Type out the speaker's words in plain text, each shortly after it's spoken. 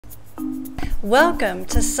Welcome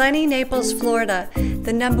to sunny Naples, Florida,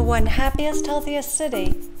 the #1 happiest, healthiest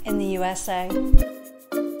city in the USA.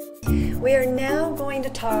 We are now going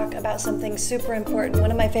to talk about something super important,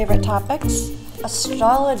 one of my favorite topics,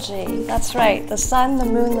 astrology. That's right, the sun, the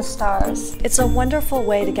moon, the stars. It's a wonderful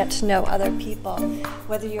way to get to know other people,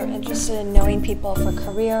 whether you're interested in knowing people for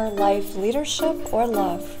career, life, leadership, or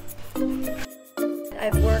love.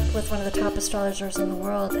 I've worked with one of the top astrologers in the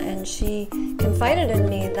world, and she confided in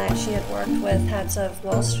me that she had worked with heads of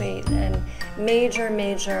Wall Street and major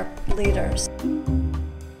leaders.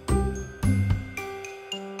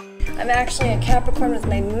 I'm actually a Capricorn with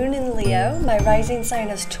my moon in Leo. My rising sign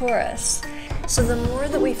is Taurus. So the more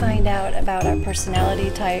that we find out about our personality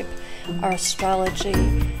type, our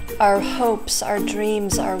astrology, our hopes, our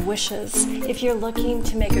dreams, our wishes. If you're looking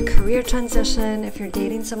to make a career transition, if you're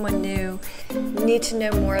dating someone new, you need to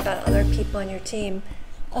know more about other people on your team,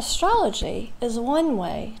 astrology is one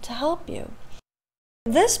way to help you.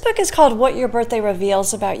 This book is called What Your Birthday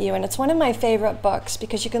Reveals About You, and it's one of my favorite books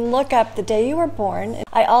because you can look up the day you were born.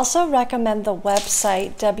 I also recommend the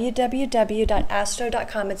website www.astro.com.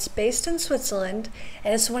 It's based in Switzerland,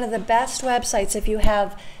 and it's one of the best websites if you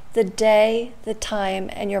have the day, the time,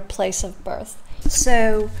 and your place of birth.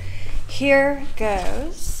 So here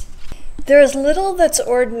goes. There is little that's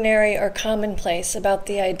ordinary or commonplace about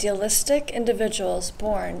the idealistic individuals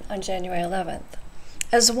born on January 11th.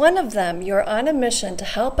 As one of them, you're on a mission to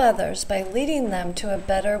help others by leading them to a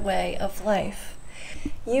better way of life.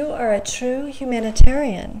 You are a true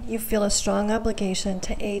humanitarian. You feel a strong obligation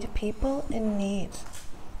to aid people in need.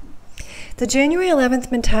 The January 11th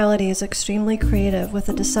mentality is extremely creative, with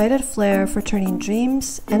a decided flair for turning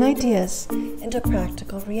dreams and ideas into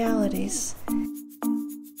practical realities.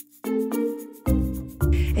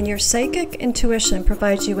 And your psychic intuition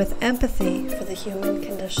provides you with empathy for the human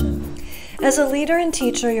condition. As a leader and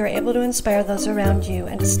teacher, you're able to inspire those around you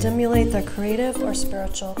and to stimulate their creative or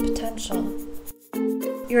spiritual potential.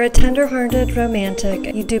 You're a tender-hearted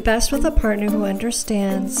romantic. You do best with a partner who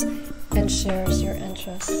understands and shares your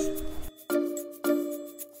interests.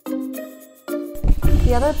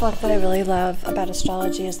 The other book that I really love about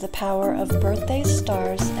astrology is The Power of Birthdays,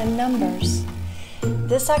 Stars, and Numbers.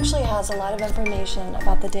 This actually has a lot of information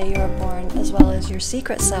about the day you were born, as well as your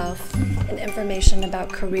secret self, and information about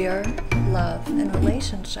career, love, and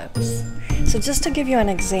relationships. So just to give you an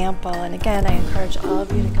example, and again, I encourage all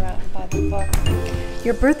of you to go out and buy the book.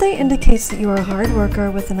 Your birthday indicates that you are a hard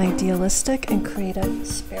worker with an idealistic and creative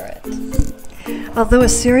spirit. Although a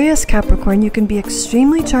serious Capricorn, you can be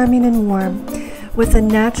extremely charming and warm, with a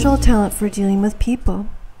natural talent for dealing with people.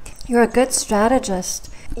 You're a good strategist.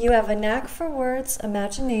 You have a knack for words,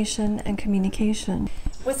 imagination, and communication.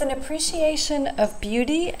 With an appreciation of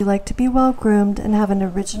beauty, you like to be well-groomed and have an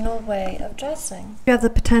original way of dressing. You have the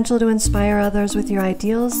potential to inspire others with your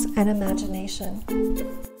ideals and imagination.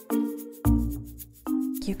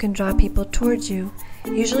 You can draw people towards you.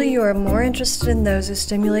 Usually you are more interested in those who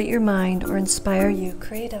stimulate your mind or inspire you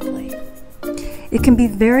creatively. It can be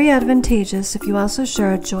very advantageous if you also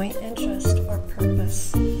share a joint interest or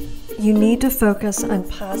purpose. You need to focus on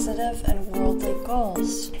positive and worldly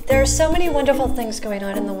goals. There are so many wonderful things going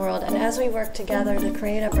on in the world, and as we work together to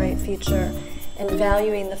create a bright future and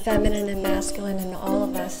valuing the feminine and masculine in all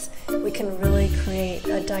of us, we can really create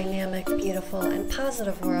a dynamic, beautiful, and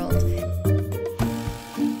positive world.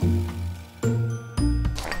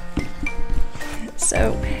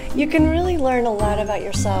 So you can really learn a lot about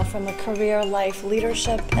yourself from a career, life,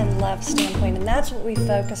 leadership, and love standpoint, and that's what we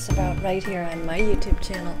focus about right here on my YouTube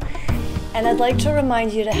channel. And I'd like to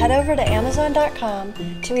remind you to head over to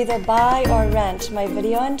Amazon.com to either buy or rent my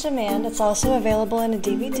video on demand. It's also available in a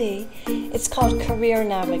DVD. It's called Career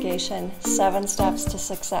Navigation, 7 Steps to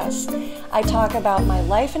Success. I talk about my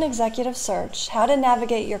life and executive search, how to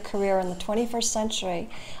navigate your career in the 21st century.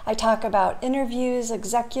 I talk about interviews,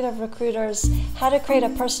 executive recruiters, how to create a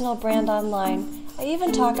personal brand online. I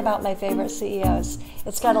even talk about my favorite CEOs.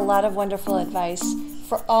 It's got a lot of wonderful advice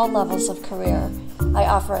for all levels of career. I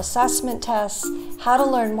offer assessment tests, how to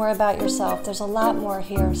learn more about yourself. There's a lot more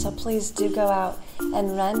here, so please do go out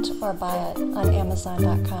and rent or buy it on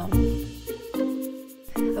Amazon.com.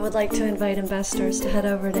 I would like to invite investors to head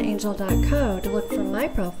over to angel.co to look for my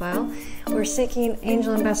profile. We're seeking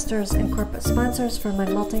angel investors and corporate sponsors for my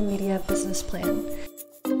multimedia business plan.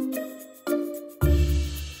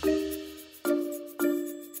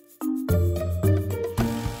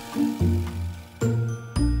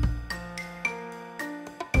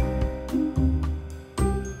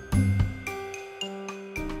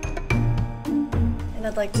 And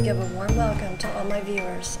I'd like to give a warm welcome to all my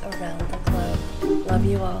viewers around the globe. Love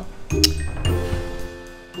you all.